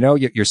emotions.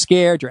 You're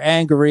scared, you're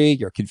angry,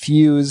 you're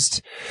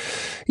confused.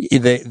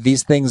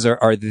 These things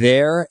are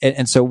there.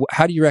 And so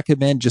how do you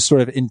recommend just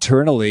sort of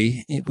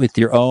internally with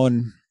your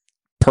own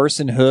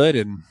personhood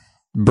and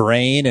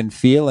brain and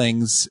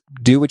feelings,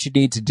 do what you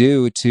need to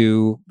do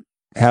to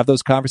have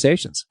those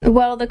conversations?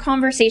 Well, the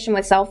conversation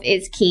with self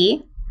is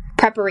key.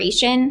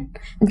 Preparation,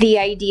 the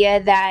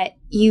idea that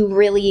you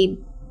really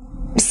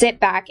sit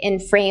back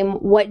and frame,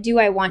 what do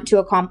I want to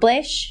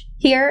accomplish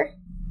here?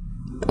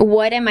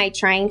 What am I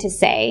trying to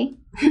say?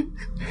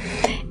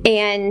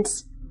 And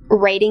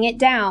writing it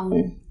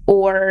down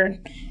or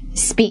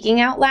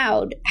speaking out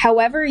loud.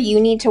 However you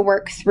need to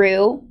work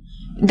through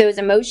those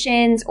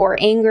emotions or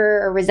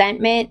anger or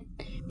resentment,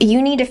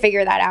 you need to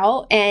figure that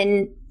out.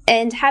 And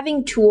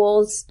having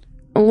tools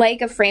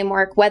like a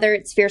framework, whether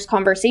it's Fierce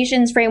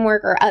Conversations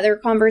framework or other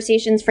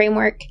conversations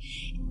framework,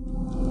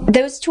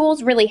 those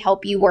tools really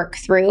help you work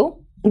through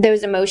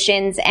those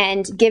emotions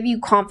and give you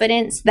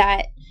confidence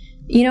that,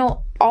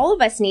 all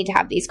of us need to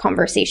have these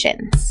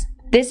conversations.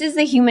 This is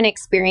the human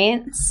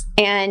experience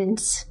and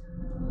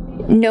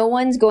no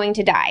one's going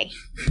to die.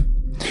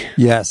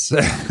 Yes.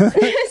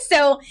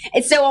 So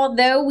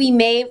although we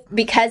may,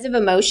 because of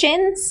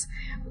emotions,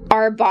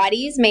 our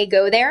bodies may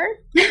go there,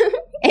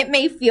 it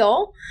may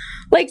feel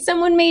like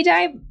someone may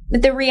die,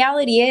 but the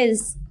reality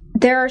is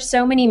there are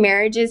so many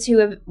marriages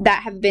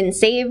that have been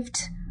saved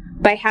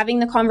by having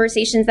the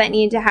conversations that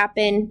need to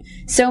happen.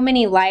 So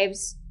many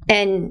lives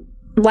and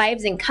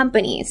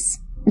companies,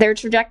 their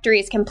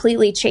trajectories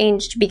completely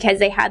changed because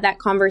they had that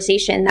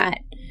conversation that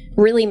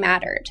really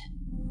mattered.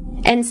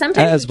 And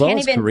sometimes we can't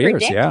even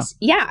predict.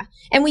 Yeah.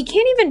 And we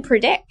can't even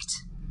predict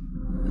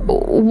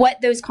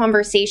what those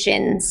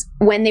conversations,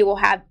 when they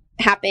will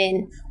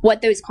happen,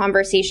 what those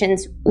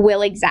conversations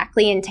will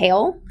exactly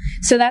entail.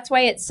 So that's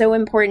why it's so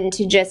important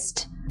to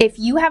just, if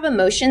you have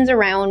emotions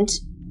around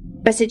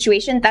a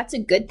situation, that's a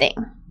good thing.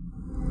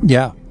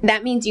 Yeah.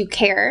 That means you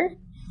care.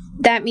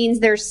 That means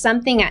there's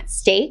something at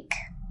stake.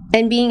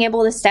 And being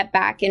able to step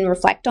back and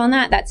reflect on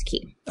that, that's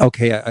key.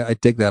 Okay, I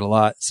dig that a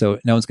lot. So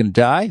no one's going to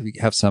die. We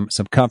have some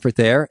comfort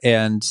there,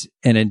 and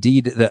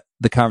indeed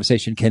the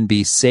conversation can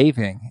be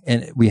saving.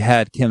 And we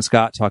had Kim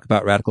Scott talk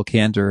about radical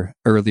candor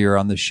earlier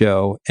on the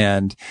show,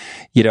 and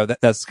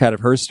that's kind of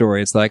her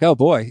story. It's like, oh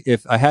boy,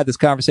 if I had this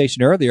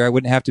conversation earlier, I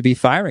wouldn't have to be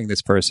firing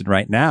this person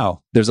right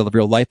now. There's a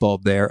real light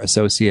bulb there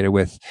associated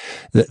with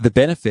the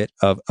benefit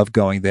of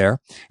going there.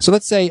 So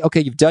let's say,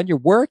 okay, you've done your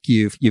work,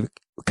 you've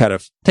kind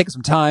of taken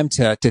some time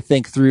to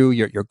think through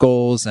your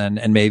goals and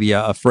maybe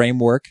a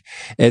framework,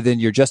 and then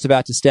you're just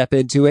about to step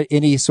into it.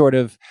 Any sort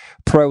of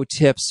pro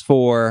tips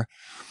for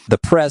the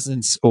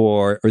presence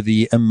or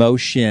the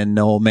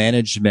emotional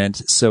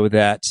management so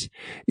that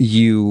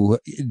you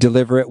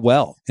deliver it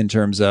well in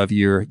terms of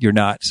you're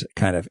not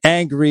kind of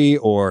angry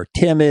or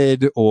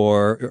timid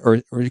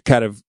or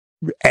kind of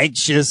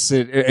anxious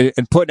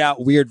and putting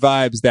out weird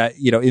vibes that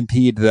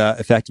impede the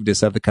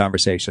effectiveness of the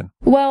conversation?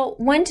 Well,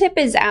 one tip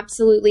is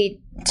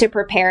absolutely to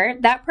prepare.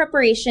 That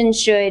preparation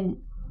should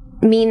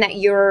mean that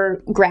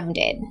you're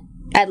grounded,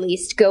 at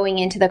least going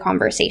into the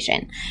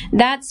conversation.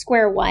 That's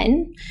square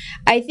one.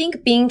 I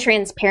think being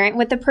transparent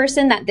with the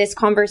person that this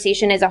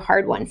conversation is a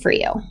hard one for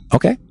you.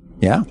 Okay.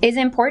 Yeah. Is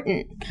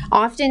important.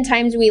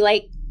 Oftentimes we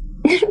like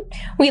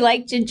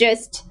to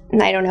just,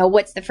 I don't know,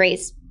 what's the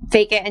phrase?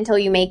 Fake it until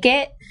you make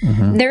it.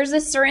 Mm-hmm. There's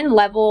a certain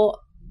level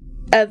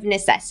of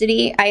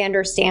necessity, I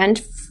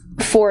understand,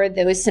 for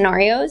those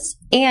scenarios.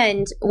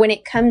 And when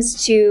it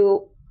comes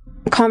to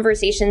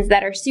conversations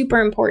that are super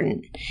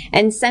important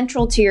and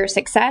central to your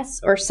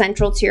success or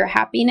central to your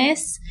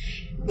happiness,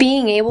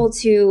 being able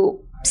to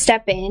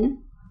step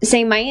in,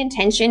 say, my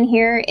intention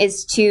here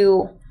is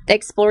to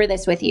explore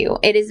this with you.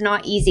 It is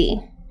not easy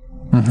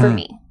for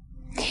me.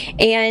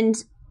 And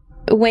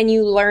when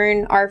you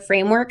learn our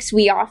frameworks,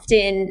 we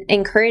often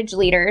encourage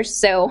leaders.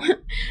 So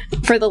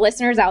for the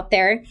listeners out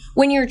there,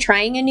 when you're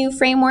trying a new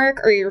framework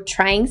or you're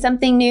trying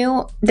something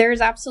new,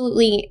 there's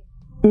absolutely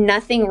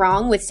nothing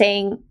wrong with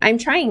saying, I'm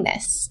trying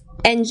this.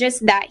 And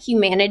just that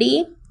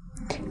humanity,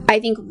 I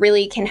think,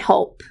 really can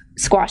help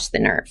squash the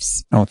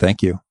nerves. Oh,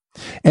 thank you.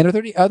 And are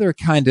there any other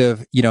kind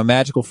of,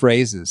 magical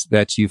phrases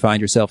that you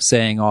find yourself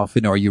saying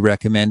often or you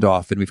recommend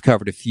often? We've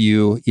covered a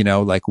few,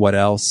 like what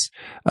else?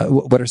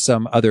 What are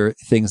some other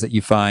things that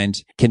you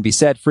find can be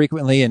said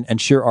frequently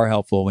and sure are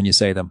helpful when you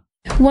say them?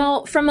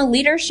 Well, from a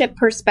leadership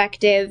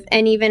perspective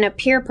and even a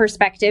peer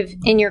perspective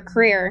in your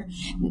career,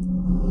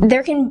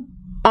 there can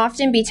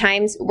often be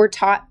times we're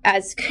taught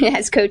as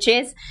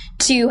coaches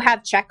to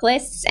have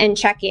checklists and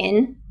check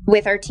in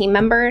with our team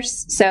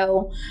members.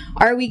 So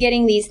are we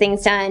getting these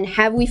things done?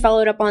 Have we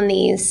followed up on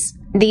these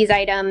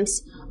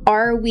items?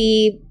 Are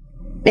we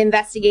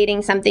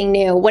investigating something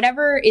new?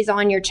 Whatever is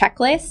on your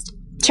checklist.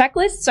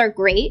 Checklists are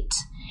great.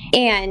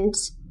 And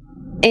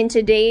in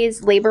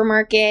today's labor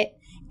market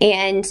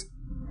and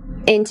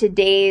in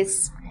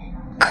today's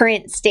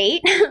current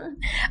state,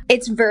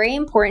 it's very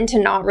important to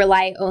not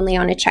rely only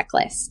on a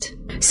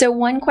checklist. So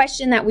one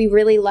question that we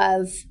really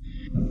love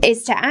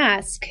is to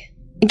ask,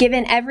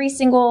 given every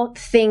single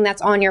thing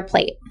that's on your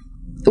plate,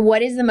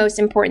 what is the most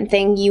important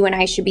thing you and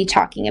I should be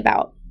talking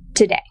about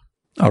today?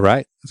 All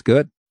right. That's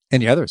good.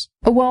 Any others?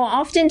 Well,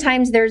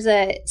 oftentimes there's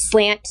a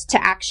slant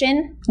to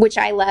action, which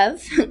I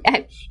love.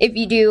 If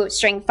you do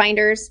Strength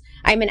Finders,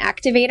 I'm an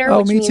activator,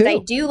 which means I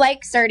do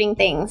like starting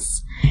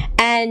things.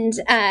 And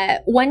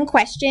one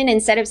question,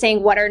 instead of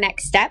saying, what are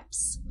next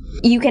steps?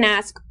 You can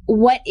ask,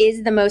 what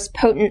is the most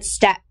potent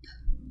step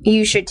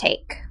you should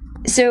take?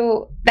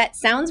 So that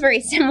sounds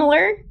very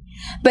similar,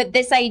 but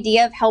this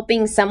idea of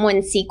helping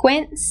someone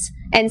sequence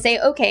and say,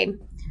 okay,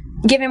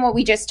 given what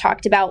we just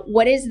talked about,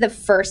 what is the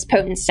first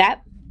potent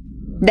step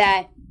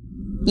that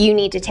you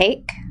need to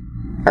take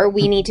or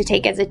we need to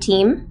take as a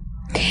team?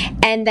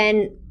 And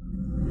then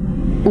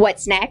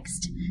what's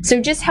next? So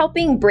just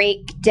helping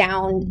break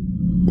down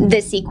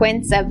the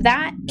sequence of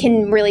that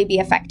can really be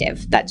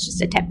effective. That's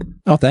just a tip.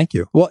 Oh, thank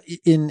you. Well,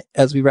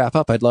 as we wrap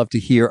up, I'd love to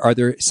hear, are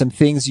there some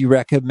things you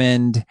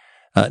recommend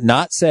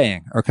not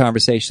saying or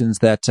conversations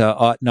that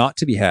ought not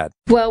to be had?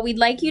 Well, we'd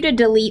like you to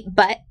delete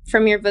but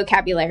from your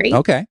vocabulary.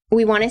 Okay.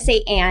 We want to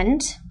say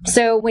and.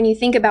 So when you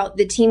think about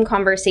the team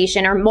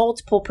conversation or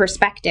multiple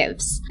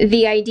perspectives,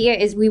 the idea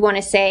is we want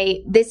to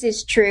say this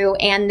is true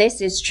and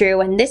this is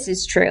true and this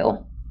is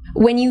true.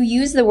 When you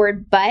use the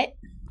word but,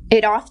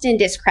 it often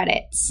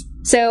discredits.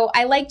 So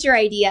I liked your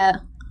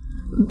idea,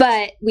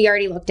 but we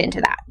already looked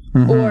into that.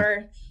 Mm-hmm.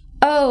 Or,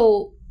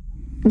 oh,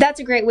 that's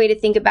a great way to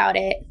think about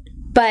it,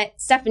 but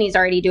Stephanie's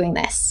already doing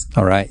this.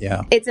 All right,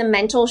 yeah. It's a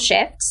mental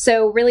shift.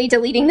 So really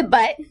deleting the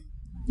but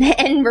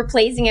and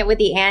replacing it with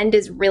the and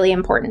is really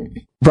important.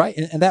 Right.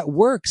 And that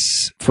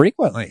works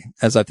frequently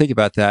as I think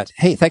about that.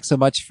 Hey, thanks so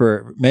much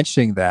for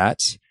mentioning that.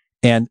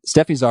 And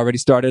Stephanie's already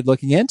started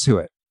looking into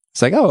it.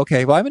 It's like, oh,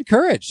 okay, well, I'm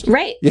encouraged.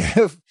 Right.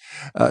 Yeah.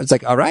 It's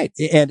like, all right.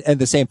 And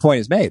the same point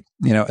is made,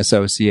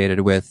 associated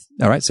with,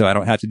 all right, so I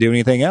don't have to do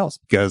anything else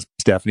because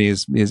Stephanie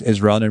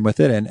is running with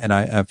it and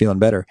I'm feeling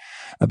better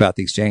about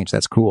the exchange.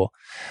 That's cool.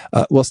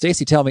 Well,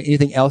 Stacey, tell me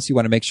anything else you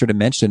want to make sure to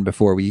mention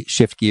before we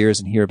shift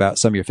gears and hear about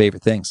some of your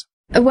favorite things.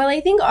 Well,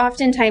 I think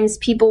oftentimes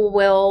people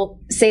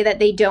will say that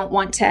they don't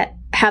want to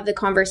have the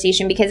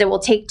conversation because it will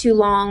take too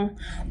long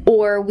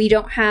or we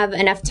don't have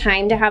enough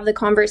time to have the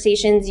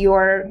conversations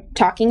you're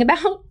talking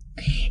about.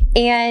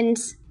 And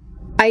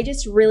I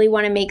just really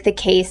want to make the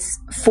case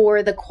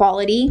for the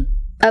quality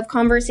of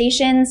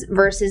conversations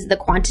versus the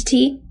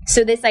quantity.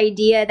 So this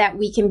idea that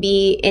we can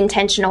be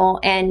intentional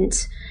and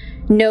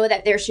know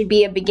that there should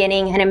be a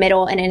beginning and a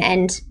middle and an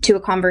end to a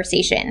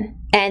conversation,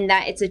 and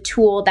that it's a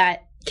tool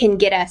that can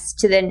get us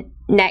to the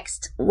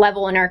next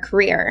level in our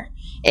career.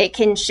 It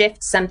can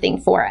shift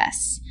something for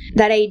us.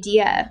 That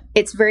idea,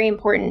 it's very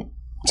important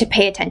to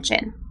pay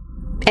attention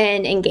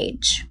and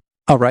engage.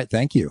 All right.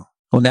 Thank you.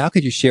 Well, now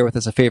could you share with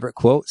us a favorite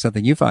quote,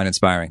 something you find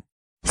inspiring?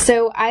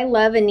 So I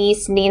love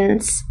Anais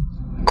Nin's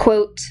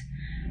quote,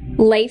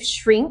 life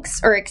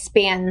shrinks or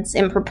expands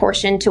in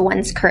proportion to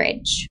one's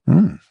courage.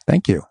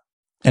 Thank you.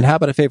 And how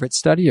about a favorite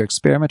study or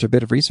experiment or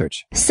bit of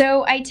research?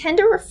 So I tend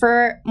to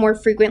refer more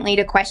frequently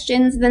to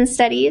questions than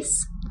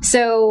studies.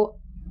 So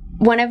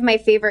one of my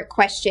favorite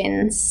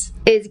questions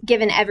is,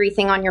 given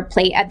everything on your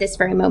plate at this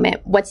very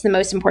moment, what's the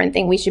most important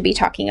thing we should be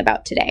talking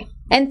about today?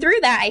 And through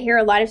that, I hear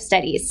a lot of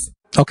studies.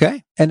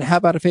 Okay. And how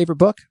about a favorite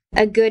book?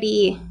 A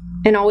goodie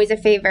and always a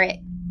favorite,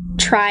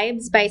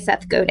 Tribes by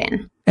Seth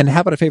Godin. And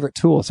how about a favorite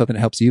tool, something that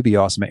helps you be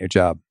awesome at your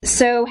job?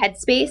 So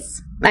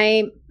Headspace,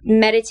 my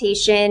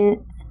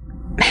meditation,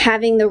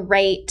 having the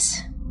right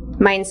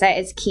mindset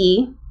is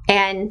key.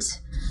 And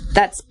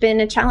that's been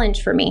a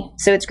challenge for me.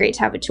 So it's great to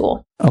have a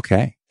tool.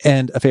 Okay.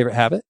 And a favorite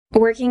habit?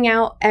 Working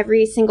out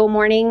every single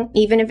morning,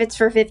 even if it's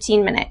for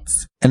 15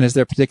 minutes. And is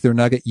there a particular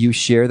nugget you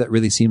share that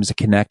really seems to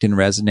connect and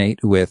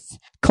resonate with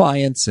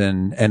clients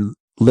and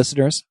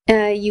listeners?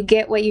 You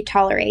get what you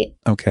tolerate.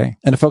 Okay.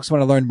 And if folks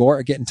want to learn more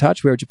or get in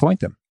touch, where would you point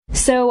them?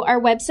 So our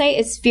website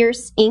is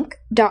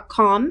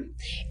fierceinc.com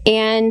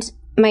and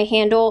my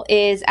handle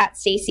is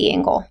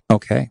 @StaceyEngle.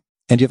 Okay.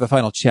 And do you have a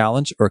final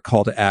challenge or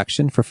call to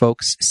action for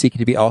folks seeking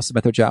to be awesome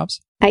at their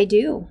jobs? I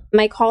do.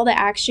 My call to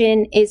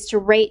action is to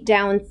write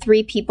down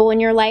 3 people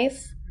in your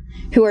life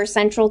who are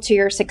central to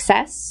your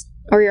success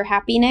or your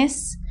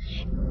happiness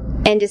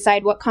and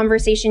decide what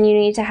conversation you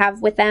need to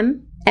have with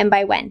them and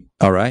by when.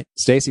 All right.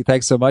 Stacey,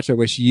 thanks so much. I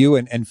wish you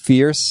and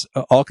Fierce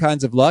all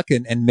kinds of luck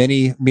and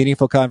many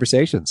meaningful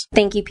conversations.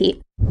 Thank you,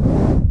 Pete.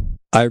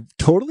 I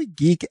totally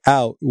geek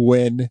out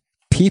when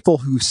people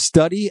who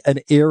study an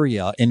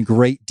area in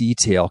great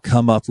detail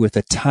come up with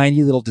a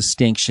tiny little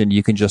distinction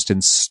you can just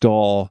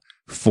install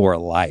for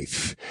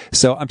life.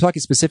 So I'm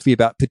talking specifically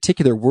about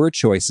particular word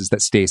choices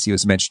that Stacey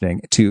was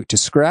mentioning to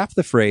scrap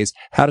the phrase,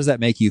 how does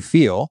that make you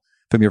feel,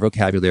 from your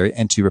vocabulary,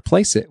 and to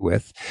replace it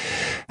with,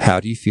 how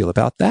do you feel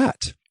about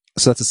that?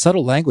 So that's a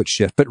subtle language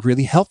shift, but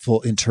really helpful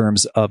in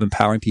terms of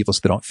empowering people so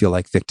they don't feel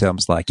like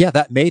victims, like, yeah,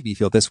 that made me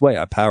feel this way.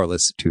 I'm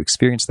powerless to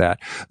experience that.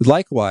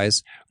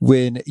 Likewise,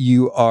 when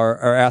you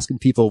are asking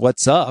people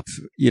what's up,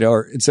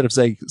 or instead of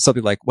saying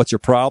something like, what's your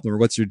problem or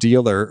what's your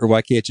deal or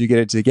why can't you get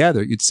it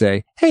together? You'd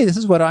say, hey, this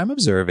is what I'm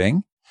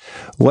observing.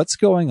 What's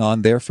going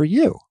on there for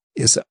you?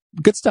 Is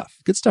good stuff.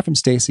 Good stuff from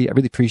Stacy. I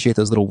really appreciate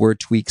those little word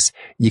tweaks.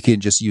 You can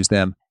just use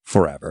them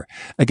forever.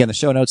 Again, the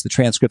show notes, the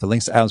transcript, the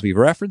links to items we've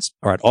referenced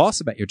are at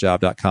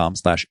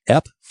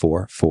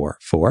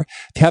awesomeatyourjob.com/ep444. If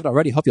you haven't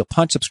already, hope you'll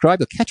punch subscribe.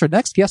 You'll catch our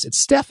next guest. It's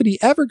Stephanie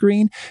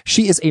Evergreen.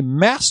 She is a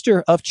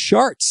master of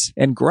charts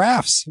and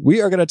graphs. We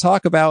are going to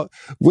talk about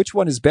which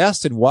one is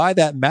best and why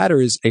that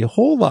matters a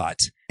whole lot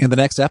in the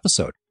next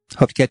episode.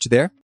 Hope to catch you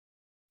there.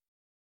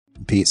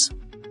 Peace.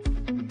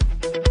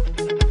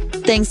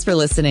 Thanks for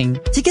listening.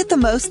 To get the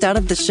most out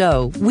of the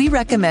show, we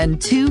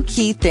recommend 2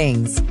 key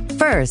things.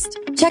 First,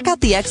 check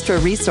out the extra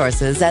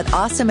resources at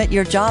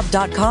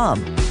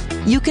awesomeatyourjob.com.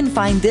 You can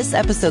find this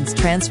episode's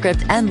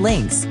transcript and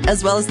links,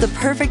 as well as the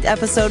perfect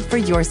episode for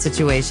your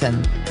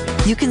situation.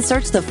 You can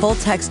search the full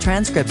text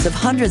transcripts of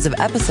hundreds of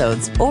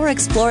episodes or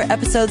explore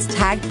episodes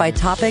tagged by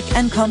topic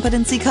and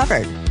competency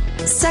covered.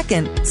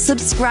 Second,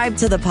 subscribe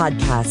to the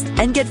podcast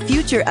and get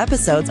future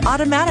episodes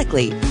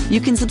automatically. You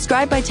can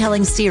subscribe by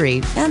telling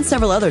Siri and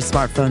several other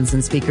smartphones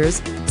and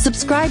speakers,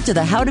 subscribe to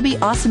the How to Be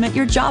Awesome at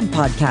Your Job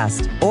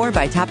podcast, or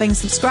by tapping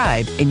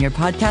subscribe in your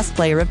podcast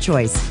player of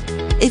choice.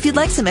 If you'd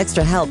like some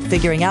extra help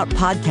figuring out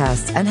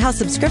podcasts and how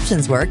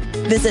subscriptions work,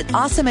 visit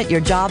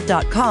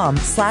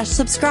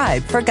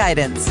awesomeatyourjob.com/subscribe for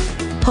guidance.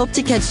 Hope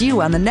to catch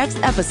you on the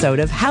next episode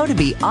of How to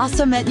Be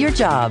Awesome at Your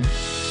Job.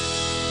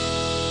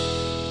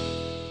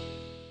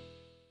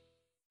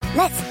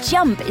 Let's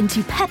jump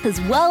into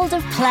Peppa's world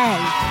of play.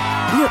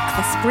 Look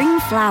for spring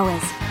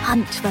flowers,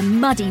 hunt for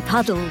muddy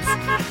puddles,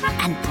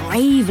 and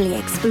bravely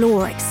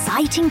explore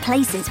exciting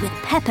places with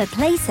Peppa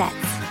playsets.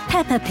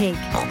 Peppa Pig,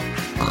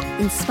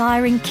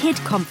 inspiring kid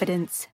confidence.